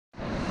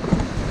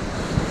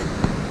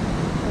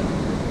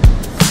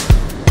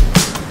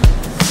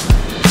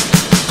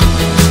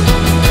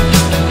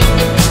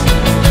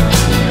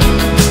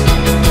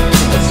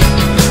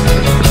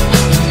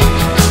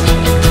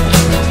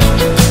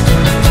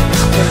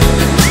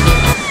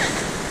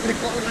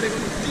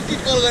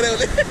गरे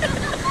उसले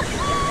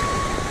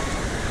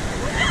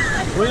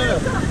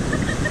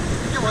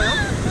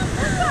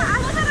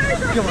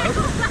के भयो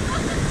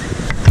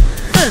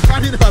ए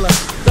पानी वाला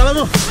चला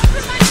म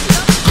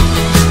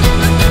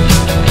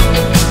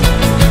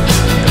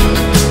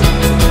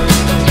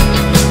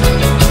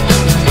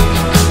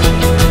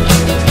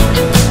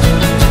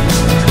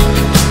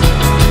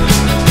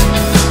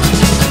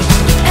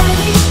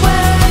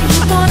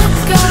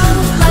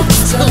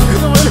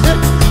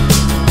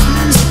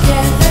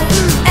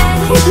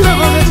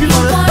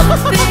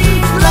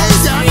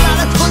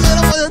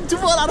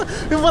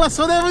मलाई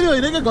सोधे पनि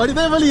होइन कि घडी त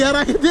मैले यहाँ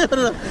राखेको थिएँ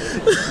भनेर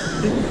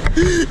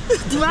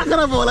दिमाग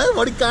खराब होला है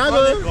घडी कहाँ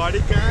गयो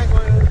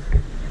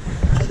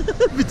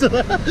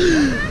बिचरा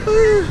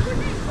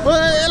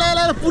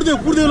यसलाई पुर्दियो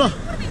ल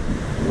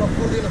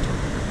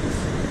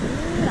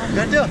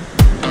घाँट्यो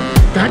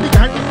घाँटी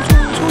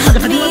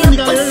मात्र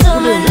निकालेर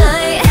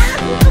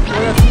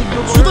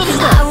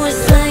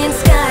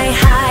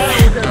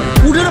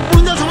उठेर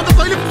पुर्दिन्छसम्म त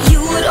कहिले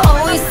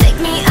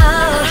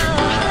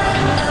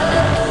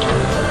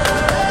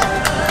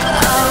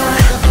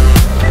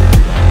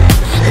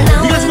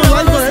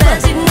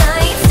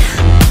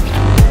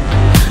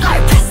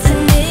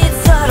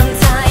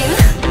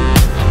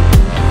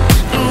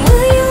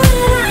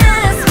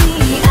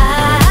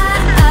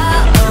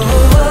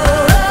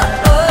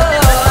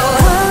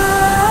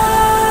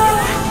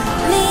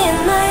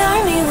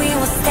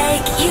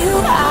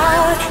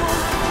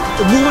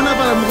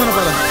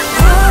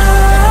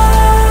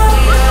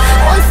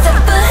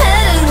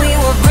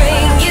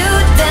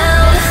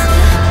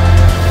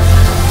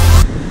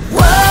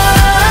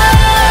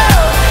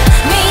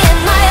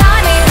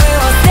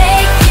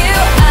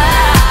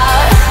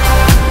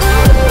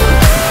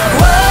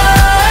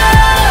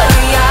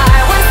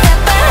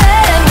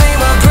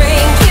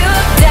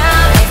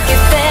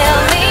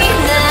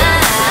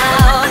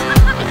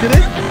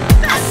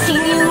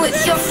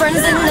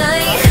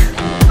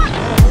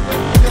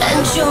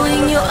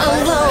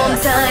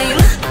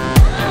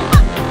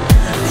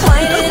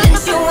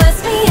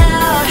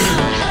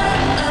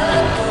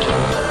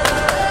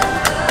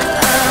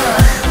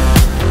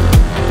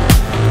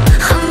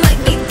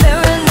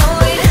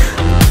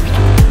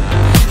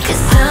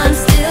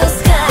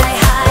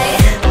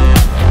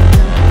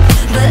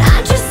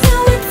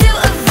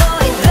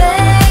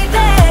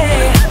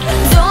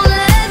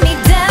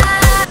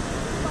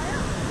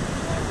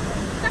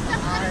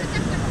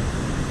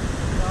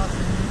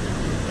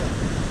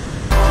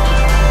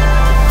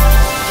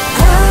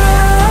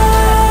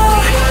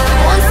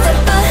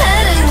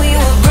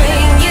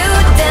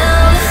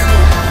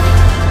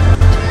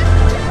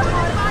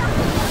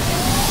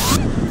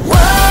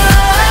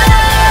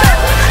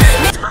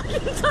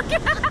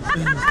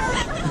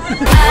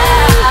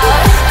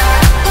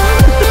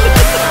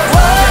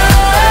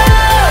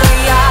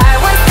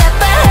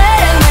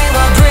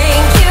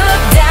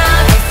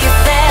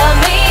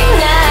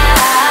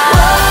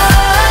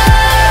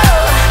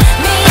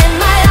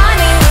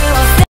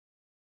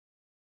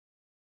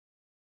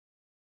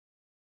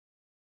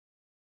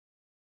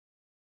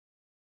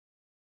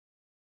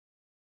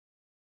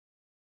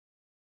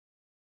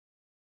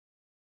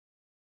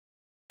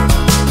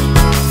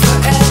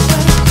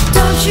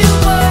Don't you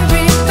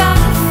worry about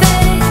a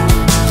thing.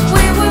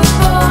 We were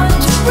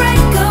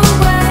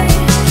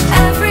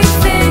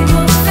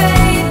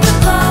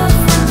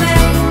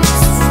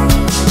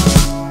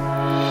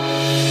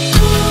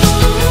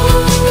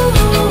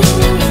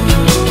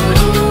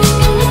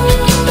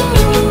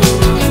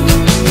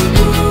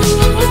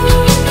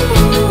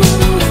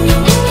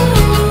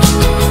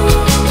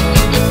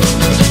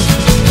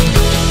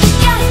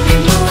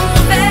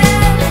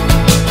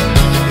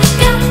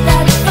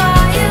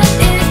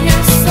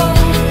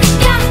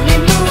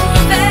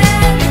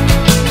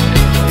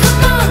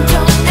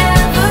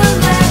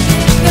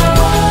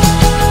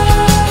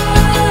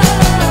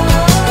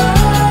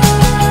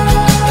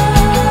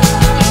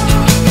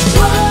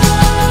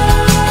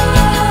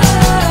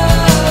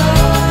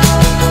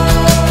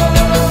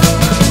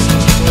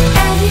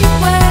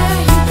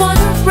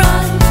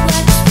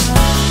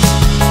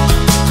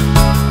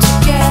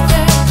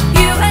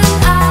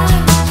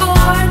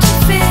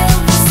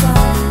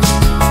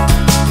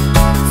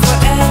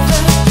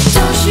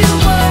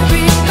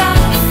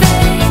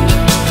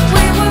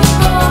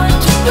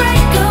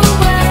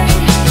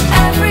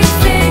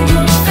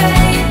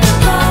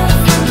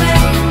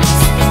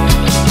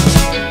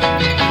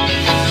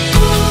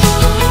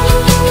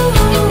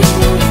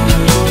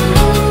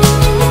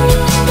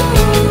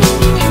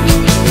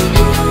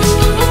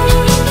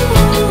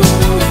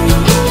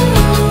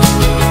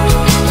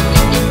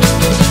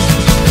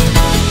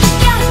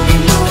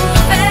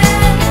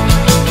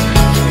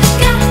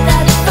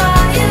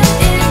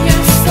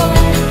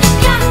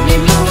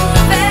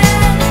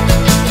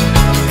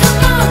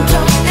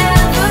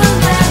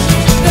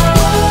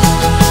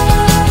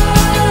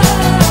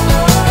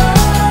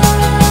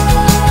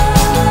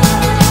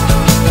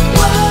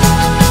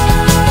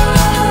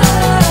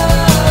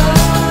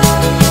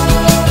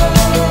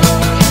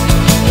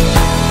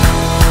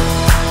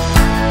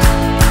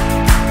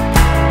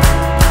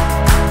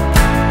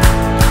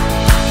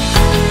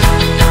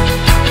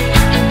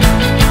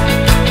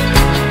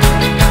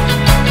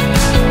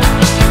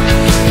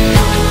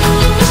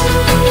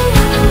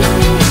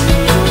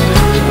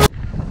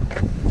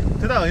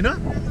होइन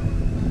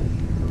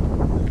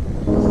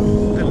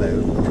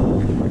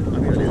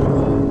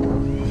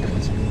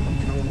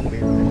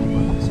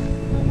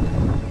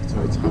So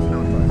it's half an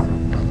hour drive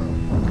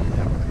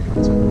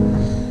from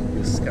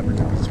this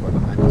Scamander beach, but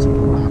it's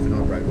half an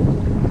hour drive.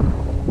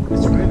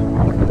 It's really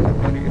beautiful.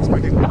 It's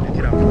like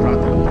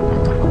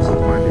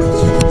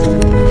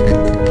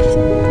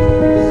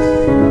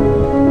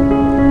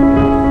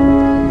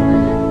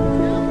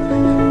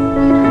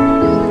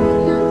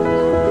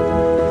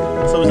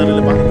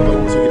सबैजनाले बाटो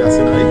बोलाउन सकिरहेको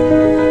छैन है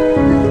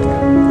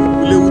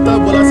उसले उता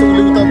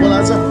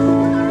बोलाछ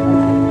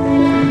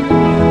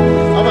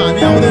अब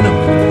हामी आउँदैनौँ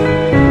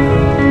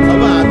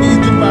अब हामी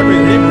जुन बाटो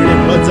हिँड्यौँ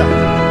लज्जा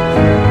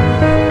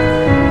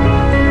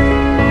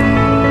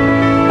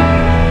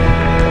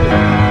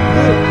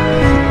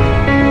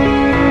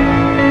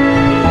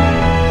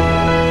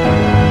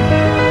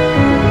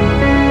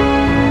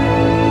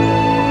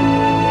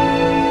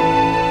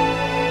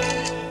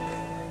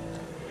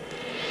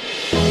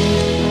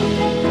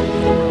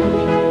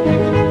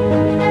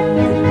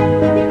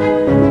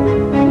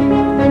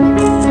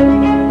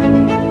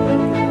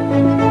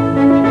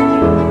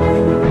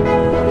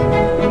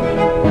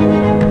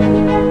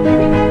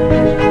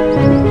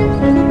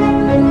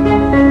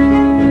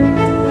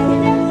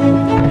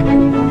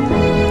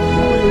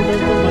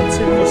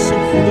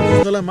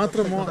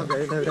मात्र म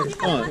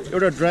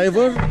एउटा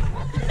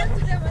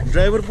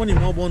ड्राइभर पनि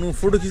म बनु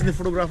फोटो खिच्ने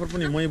फोटोग्राफर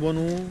पनि मै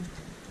बनु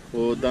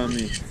हो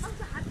दामी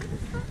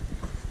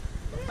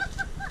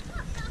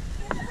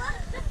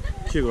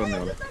के गर्ने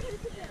होला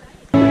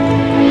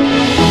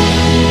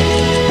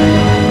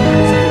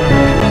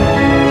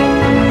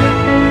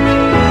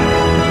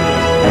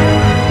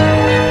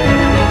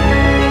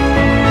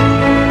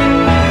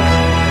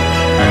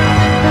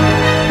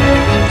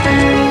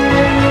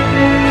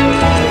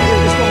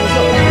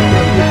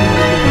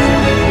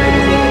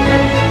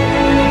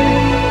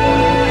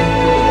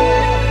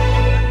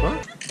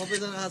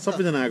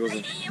सबैजना आएको छ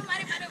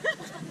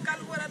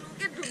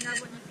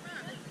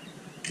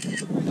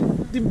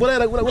तिमी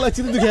बोलाएर उसलाई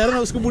चित्त दुखाएर न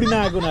उसको बुढी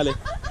नआएको हुनाले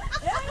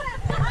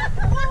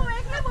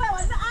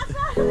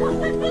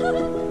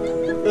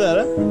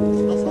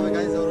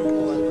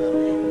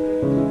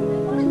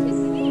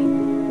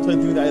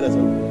तिमी त आइरहेछ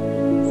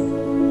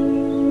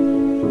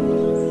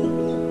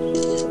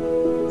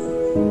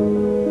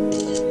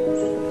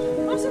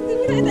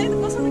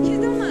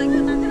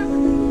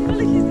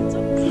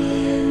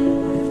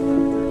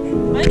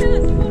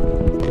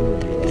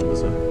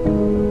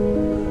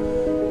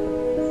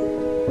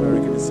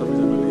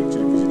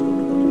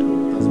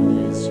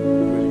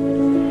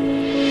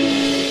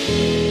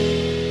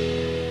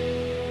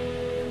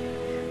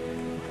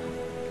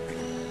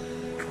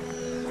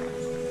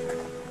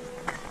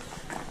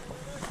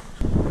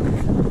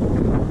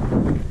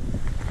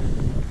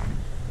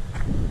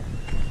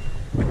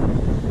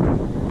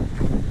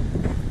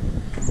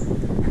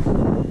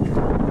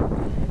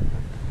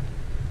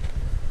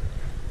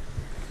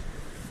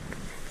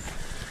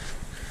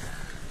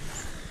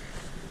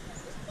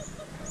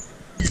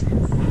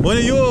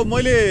मैले यो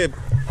मैले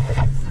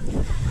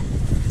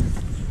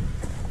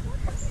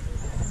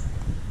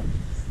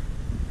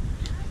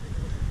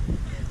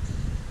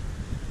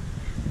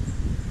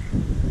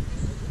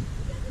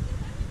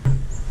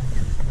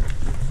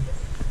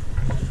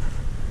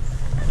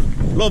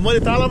ल मैले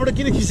तालाबाट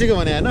किन खिचेको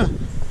भने हैन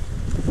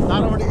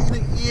तालाबाट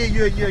किन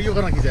यो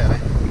गर्न खिचाए रे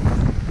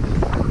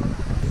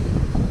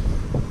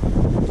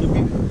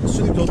तिमी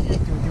सुनि जाऊ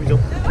तिमी जाऊ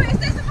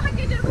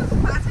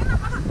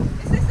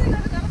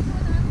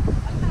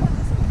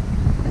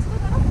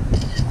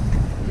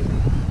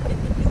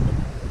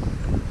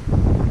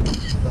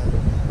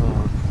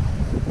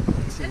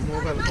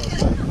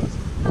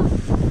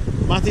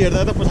माथि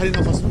हेर्दा त पछाडी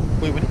नफस्नु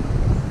कोही पनि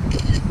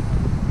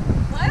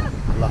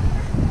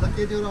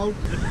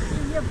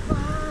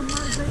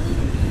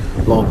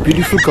ल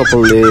ब्युटिफुल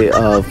कपलले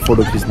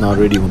फोटो खिच्न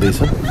रेडी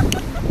हुँदैछन्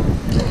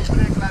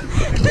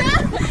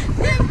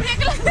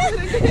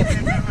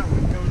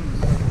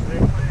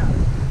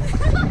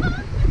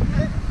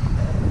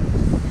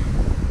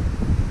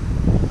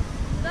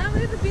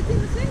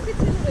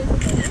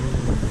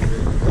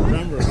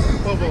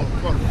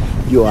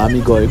यो हामी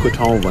गएको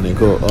ठाउँ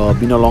भनेको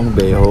बिनालोङ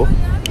बे हो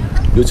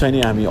यो चाहिँ नि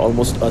हामी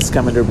almost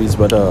स्क्यामेन्डर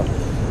बीचबाट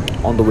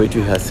on the way to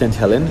St.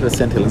 Helens र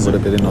St. Helens बाट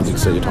धेरै नजिक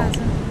छ यो ठाउँ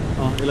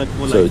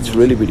so it's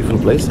really beautiful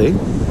place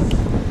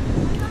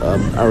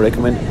I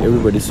recommend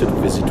everybody should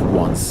visit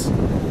once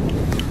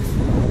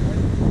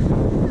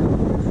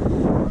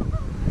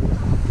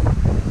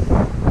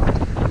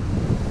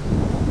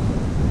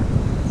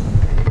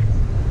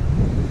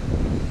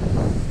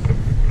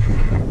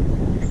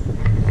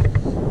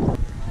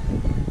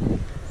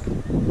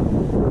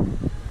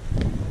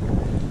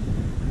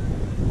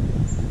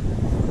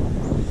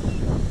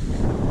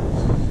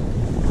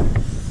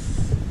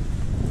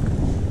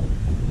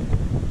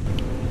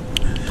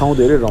ठाउँ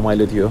धेरै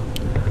रमाइलो थियो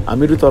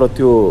हामीहरू तर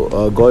त्यो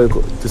गएको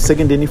त्यो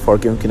सेकेन्ड डे नै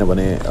फर्क्यौँ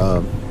किनभने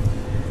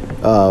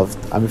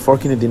हामी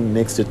फर्किने दिन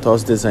नेक्स्ट डे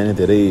थर्सडे चाहिँ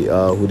धेरै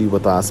हुरी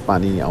बतास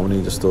पानी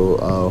आउने जस्तो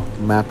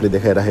म्यापले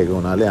देखाइराखेको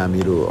हुनाले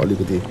हामीहरू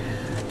अलिकति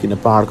किन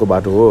पहाडको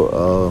बाटो हो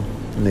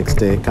नेक्स्ट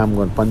डे काम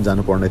गर्न पनि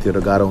जानुपर्ने थियो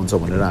र गाह्रो हुन्छ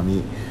भनेर हामी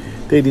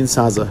त्यही दिन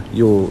साँझ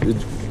यो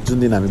जुन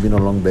दिन हामी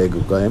बिनोलङ बे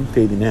गयौँ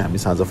त्यही दिनै हामी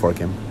साँझ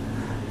फर्क्यौँ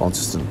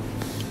पहुँचेछौँ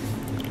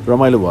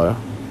रमाइलो भयो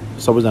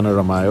सबैजना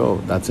रमायो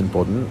द्याट्स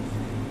इम्पोर्टेन्ट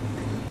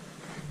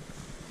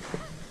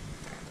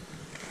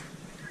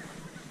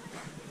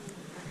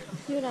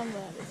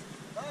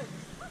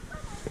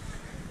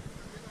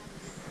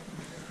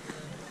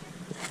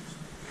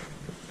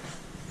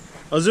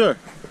हजुर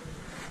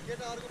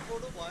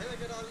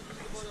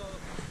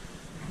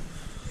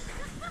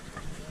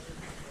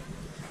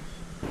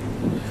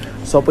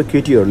सबै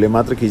केटीहरूले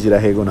मात्र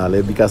खिचिराखेको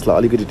हुनाले विकासलाई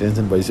अलिकति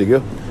टेन्सन भइसक्यो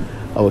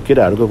अब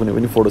केटाहरूको कुनै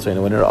पनि फोटो छैन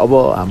भनेर अब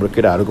हाम्रो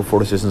केटाहरूको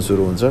फोटो सेसन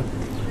सुरु हुन्छ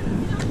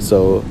सो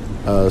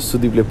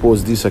सुदीपले पोज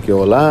दिइसक्यो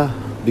होला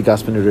विकास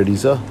पनि रेडी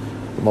छ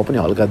म पनि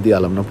हल्का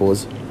दिइहालौँ न पोज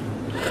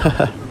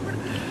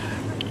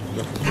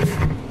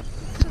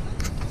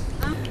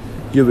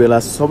यो बेला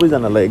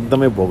सबैजनालाई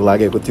एकदमै भोक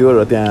लागेको थियो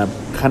र त्यहाँ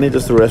खाने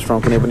जस्तो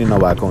रेस्टुरेन्ट कुनै पनि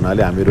नभएको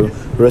हुनाले हामीहरू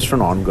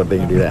रेस्टुरेन्ट अन गर्दै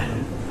हिँडिरहे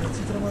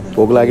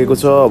भोक लागेको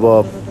छ अब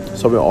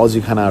सबै अजी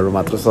खानाहरू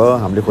मात्र छ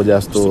हामीले खोजे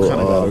जस्तो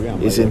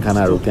एसियन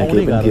खानाहरू त्यहाँ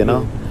केही पनि थिएन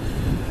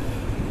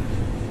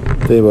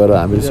त्यही भएर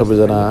हामीहरू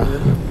सबैजना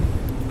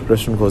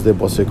रेस्टुरेन्ट खोज्दै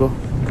बसेको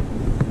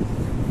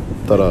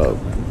तर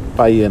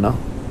पाइएन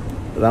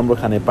राम्रो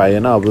खाने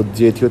पाइएन अब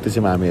जे थियो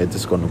त्यसैमा हामी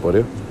एडजस्ट गर्नु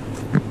पर्यो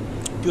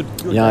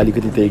यहाँ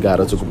अलिकति त्यही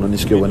गाह्रो चाहिँ घुम्न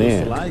निस्क्यो भने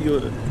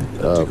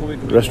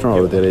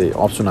रेस्टुरेन्टहरू धेरै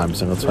अप्सन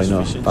हामीसँग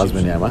छैन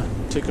ताजमेनियामा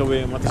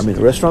हामी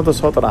रेस्टुरेन्ट त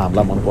छ तर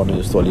हामीलाई मनपर्ने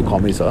जस्तो अलिक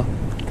कमै छ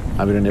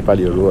हामीहरू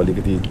नेपालीहरू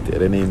अलिकति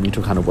धेरै नै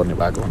मिठो खानुपर्ने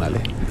भएको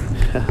हुनाले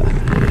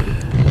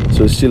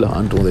सो स्टिल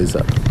हन्ट हुँदैछ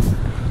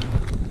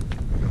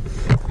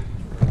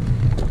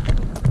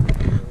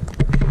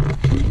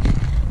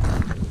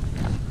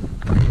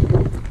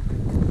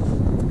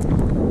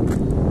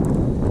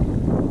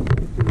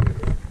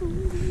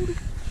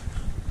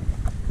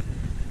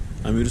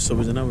हामीहरू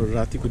सबैजना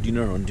रातिको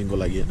डिनर हन्टिङको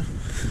लागि होइन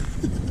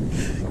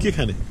के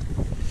खाने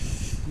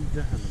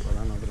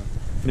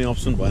कुनै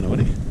अप्सन भएन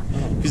भने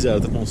पिज्जाहरू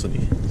त पाउँछ नि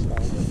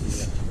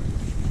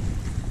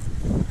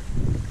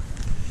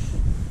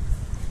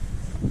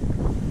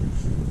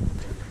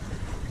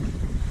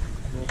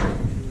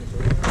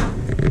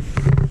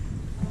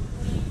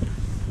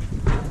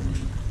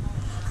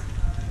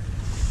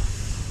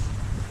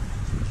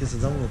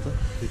जाउँ न त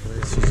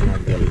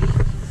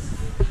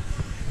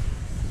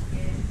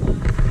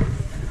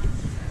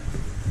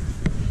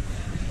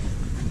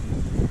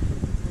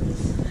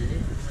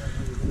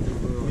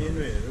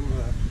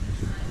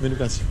मेनु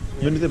कहाँ छ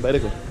मेनु चाहिँ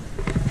बाहिरको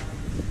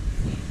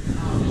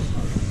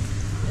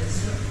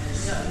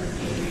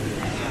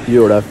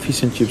यो एउटा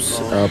फिस एन्ड चिप्स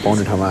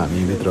पाउने ठाउँमा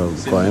हामी भित्र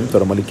गयौँ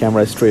तर मैले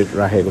क्यामेरा स्ट्रेट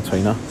राखेको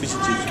छैन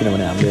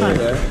किनभने हामीले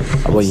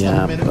अब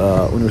यहाँ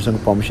उनीहरूसँग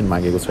पर्मिसन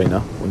मागेको छैन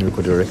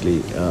उनीहरूको डाइरेक्टली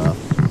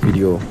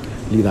भिडियो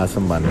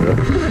लिइरहेछौँ भनेर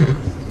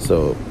सो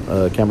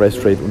क्यामेरा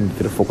स्ट्रेट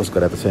उनीतिर फोकस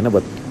गरेको छैन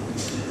बट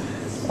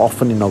अफ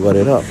पनि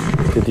नगरेर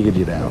त्यतिकै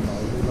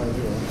लिइरह्यो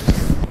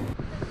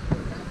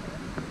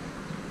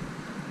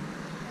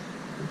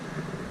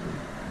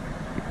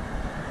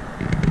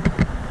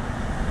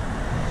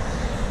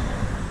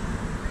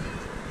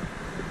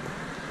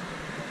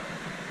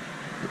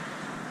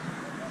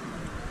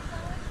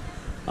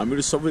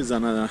हामीहरू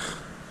सबैजना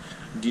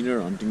डिनर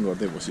हन्टिङ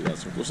गर्दै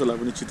बसिरहेको छौँ कसैलाई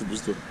पनि चित्त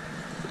बुझ्दो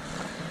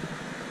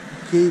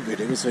केही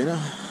भेटेको छैन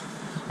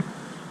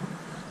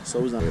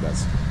सबैजना गइरहेको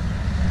छ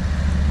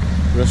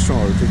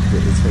रेस्टुरेन्टहरू चाहिँ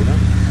भेटेको छैन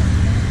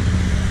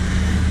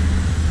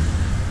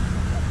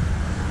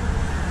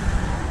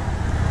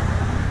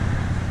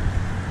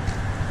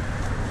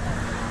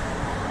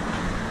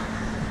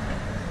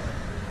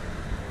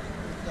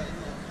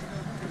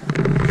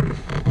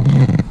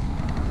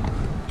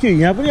के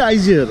यहाँ पनि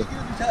आइजिएर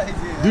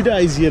दुईटा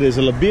आइजिए रहेछ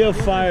ल बे अफ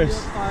फायर्स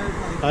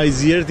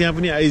आइजिएर त्यहाँ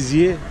पनि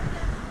आइजिए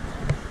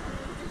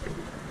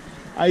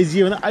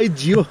आइजिए भन्दा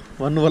आइजियो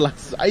भन्नु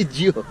लाग्छ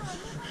आइजियो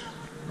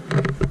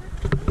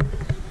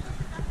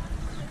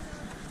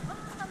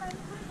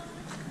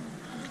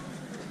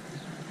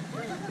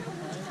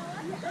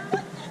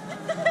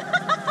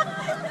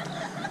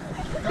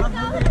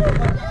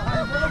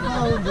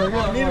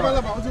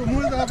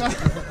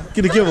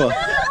किन के भयो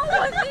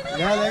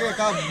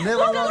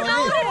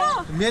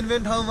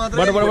मेन ठाउँ मात्र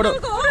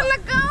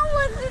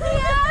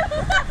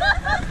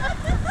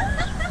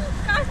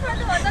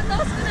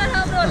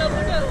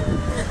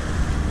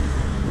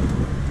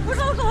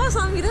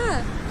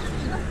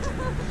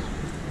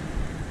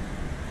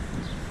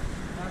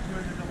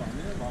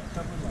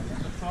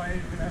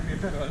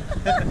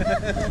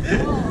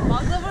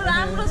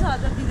राम्रो छ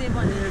त दिँदै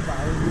पनि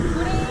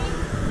कुनै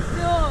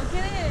त्यो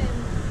के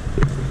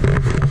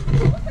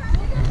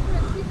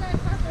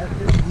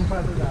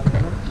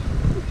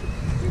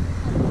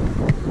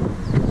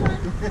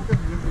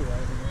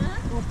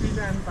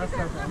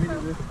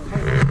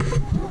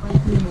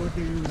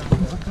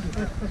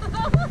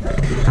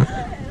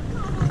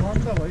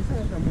अरे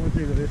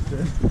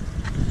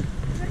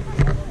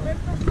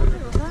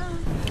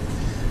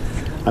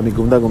हामी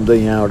घुम्दा घुम्दै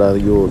यहाँ एउटा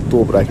यो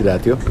तोप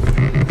राखिरहेको थियो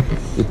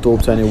यो तोप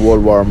चाहिँ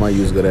वर्ल्ड वारमा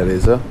युज गरेर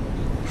रहेछ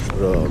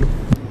र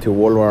त्यो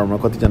वर्ल्ड वारमा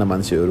कतिजना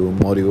मान्छेहरू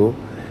मर्यो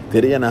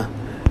धेरैजना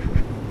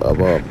अब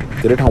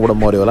धेरै ठाउँबाट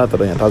मर्यो होला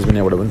तर यहाँ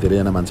ताजमानियाबाट पनि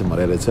धेरैजना मान्छे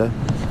मरेर रहेछ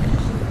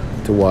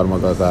त्यो वारमा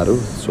गएकाहरू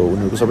सो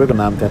उनीहरूको सबैको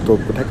नाम त्यहाँ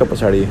तोपको ठ्याक्क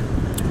पछाडि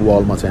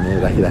वालमा चाहिँ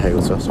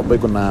राखिराखेको छ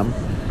सबैको नाम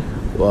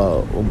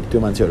त्यो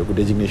मान्छेहरूको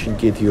डेजिग्नेसन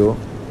के थियो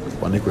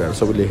भन्ने कुराहरू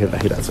सबै लेखेर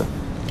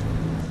राखिरहेछ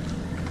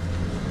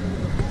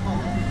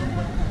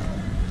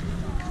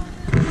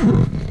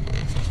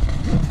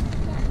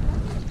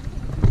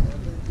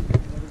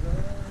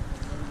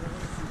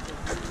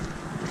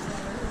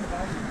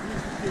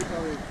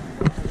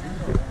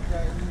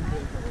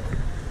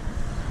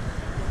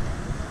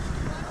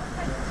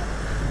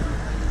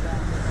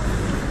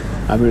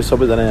हामीहरू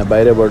सबैजना यहाँ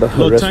बाहिरबाट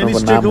रेस्टुरेन्टको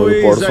नामहरू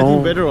पढ्छौँ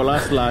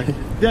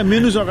त्यहाँ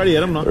मेनुज अगाडि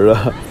हेरौँ न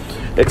र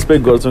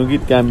एक्सपेक्ट गर्छौँ कि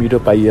त्यहाँ मिठो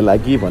पाइएला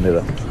कि भनेर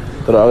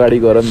तर अगाडि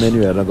गएर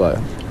मेनु हेर्न गयो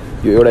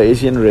यो एउटा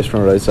एसियन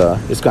रेस्टुरेन्ट रहेछ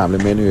यसको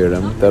हामीले मेनु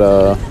हेरौँ तर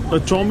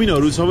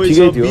चाउमिनहरू सबै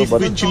ठिकै थियो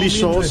चिली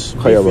सस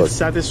खै अब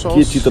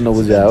के चित्त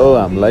नबुझ्या हो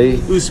हामीलाई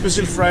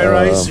special fried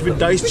rice with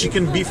dice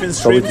chicken beef and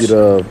सबैतिर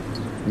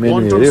मेनु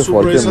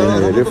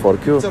हेऱ्यो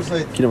फर्क्यो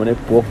किनभने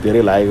भोक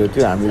धेरै लागेको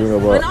थियो हामीहरू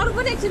अब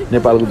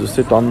नेपालको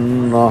जस्तै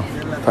टन्न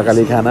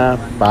थकाली खाना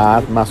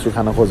भात मासु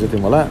खान खोजेको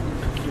थियौँ होला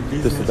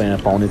त्यस्तो त यहाँ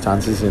पाउने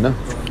चान्सेस छैन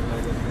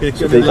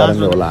त्यही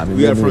कारणले होला हामी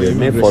मेनु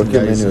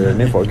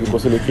हेर्ने फर्क्यो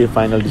कसैले के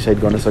फाइनल डिसाइड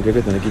गर्न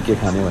सकेकै थिएन कि के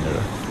खाने भनेर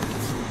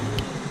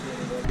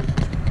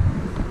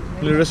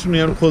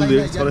रेस्टुरेन्ट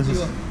खोलिदियो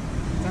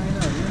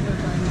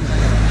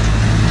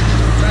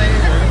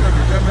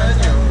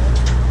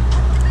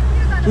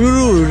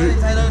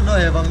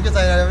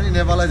चाइनाले पनि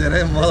नेपाललाई धेरै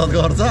मद्दत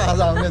गर्छ आज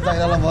आउने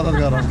चाइनालाई मद्दत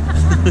गरौँ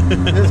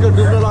त्यसको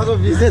डुब्न लागेको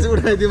बिजनेस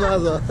उठाइदिउँ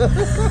आज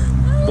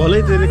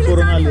भलै धेरै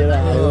कोरोना लिएर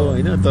आयो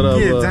होइन तर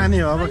जाने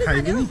हो अब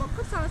खाइदिने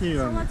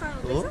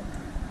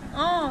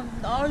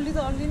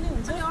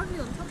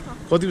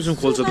कति बजीसम्म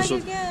खोल्छ त सो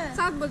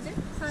 7 बजे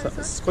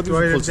कति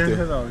बजी खोल्छ त्यो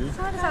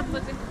 7:30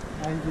 बजे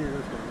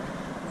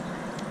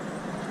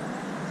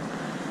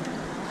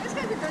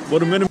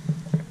बरु मेरो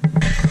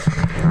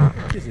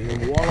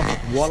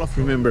wall of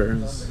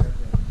remembrance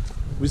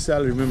we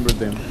shall remember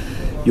them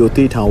यो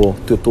त्यही ठाउँ हो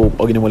त्यो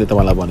तोप अघि नै मैले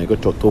तपाईँलाई भनेको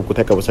तोपको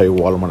ठ्याक्क पछाडि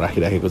वालमा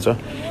राखिराखेको छ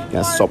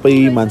यहाँ सबै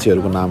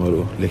मान्छेहरूको नामहरू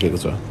लेखेको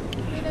छ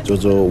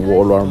जो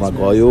वर्ल्ड वारमा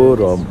गयो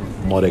र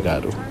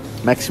मरेकाहरू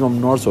म्याक्सिमम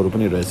नर्सहरू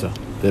पनि रहेछ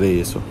धेरै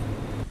यसो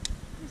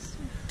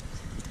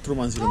यत्रो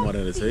मान्छेहरू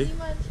मरेर रहेछ है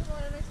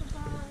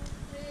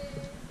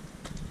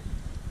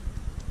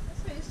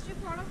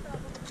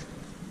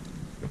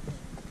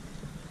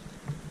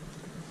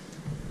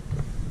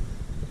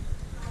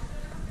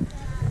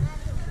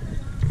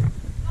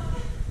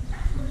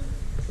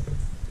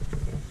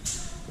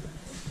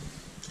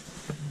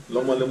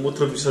ल मैले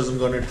मूत्र विसर्जन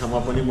गर्ने ठाउँमा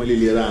पनि मैले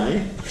लिएर आएँ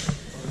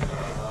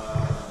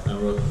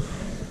हाम्रो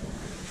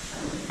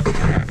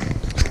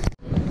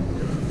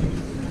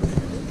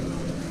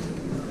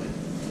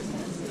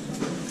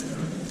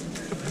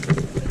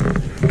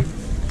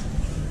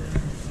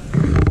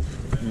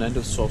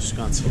नाइन्डो सस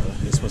कहाँ छ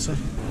यसमा छ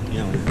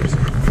यहाँ हुनुपर्छ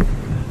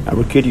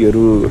हाम्रो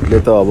केटीहरूले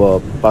त अब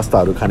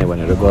पास्ताहरू खाने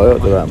भनेर गयो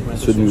तर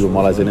सुदिको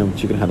मलाई चाहिँ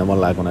चिकन खान मन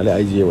लागेको हुनाले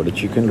आइजिएबाट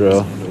चिकन र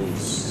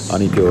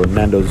अनि त्यो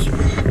न्यान्डोज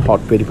हट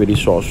पेरी पेरी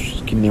सस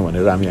किन्ने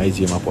भनेर हामी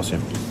आइजिएमा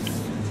पस्यौँ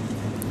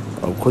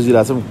अब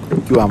खोजिरहेको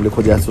छौँ त्यो हामीले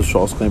खोजिरहेको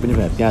छौँ सस कहीँ पनि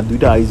त्यहाँ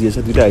दुईवटा आइजिए छ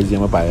दुईवटा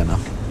आइजिएमा पाएन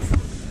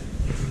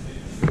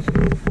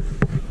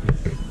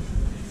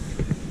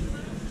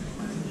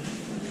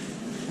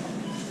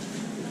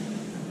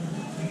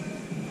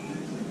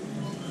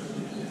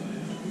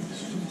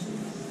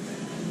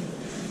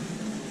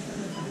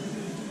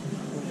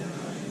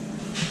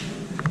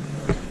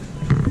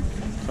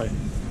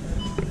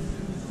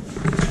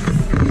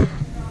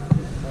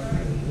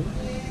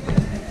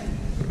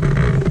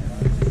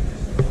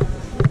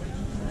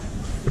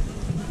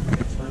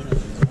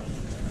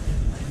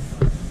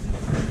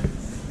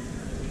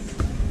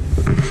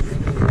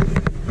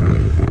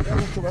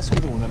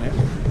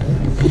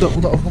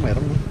उता अर्कोमा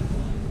हेरौँ न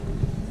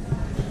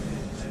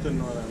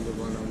नराम्रो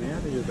बनाउने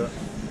यो त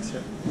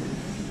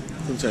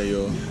कुन चाहिँ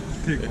यो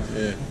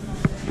ए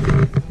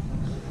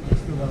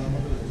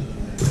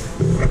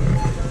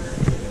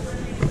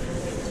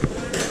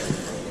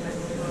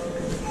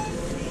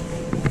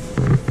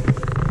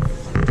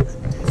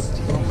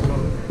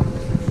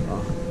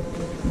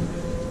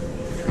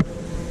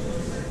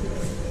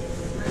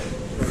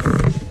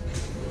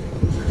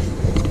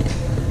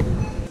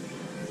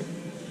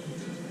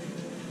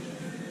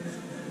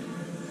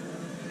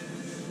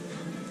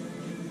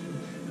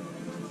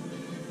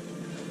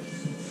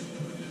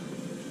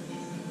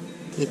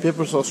यो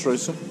पेपर सस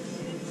रहेछ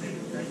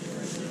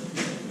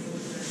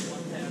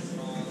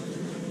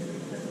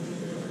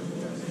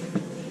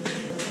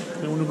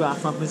उनीहरूको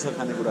आफ्नो आफ्नै छ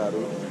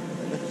खानेकुराहरू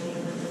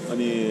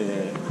अनि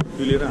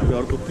त्यो लिएर हामीले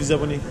अर्को पिज्जा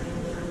पनि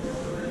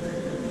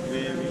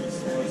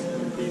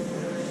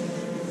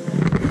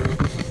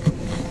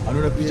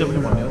एउटा पिज्जा पनि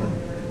भन्यो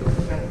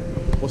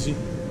पछि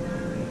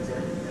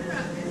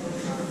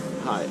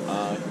Hi.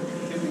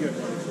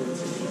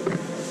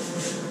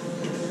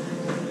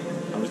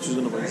 I'm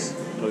choosing a place.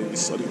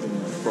 Sorry,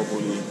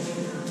 properly.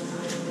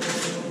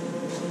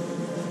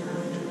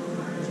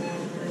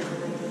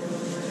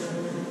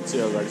 See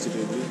how right it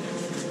is.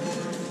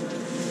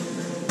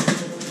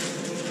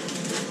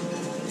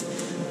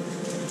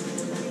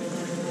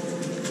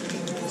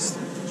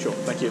 Sure,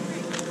 thank you.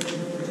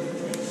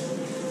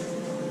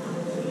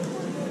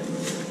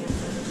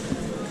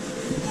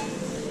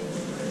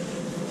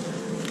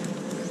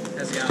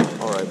 How's it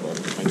going? All right, bud.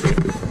 Thank you.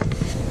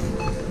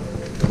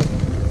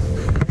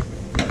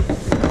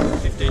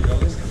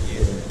 $15. Thank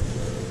you.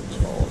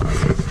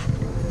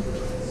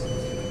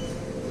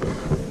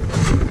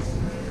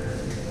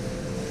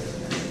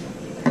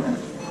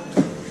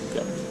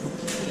 Yeah.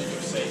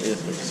 Yes,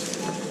 please.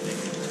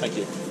 Thank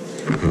you.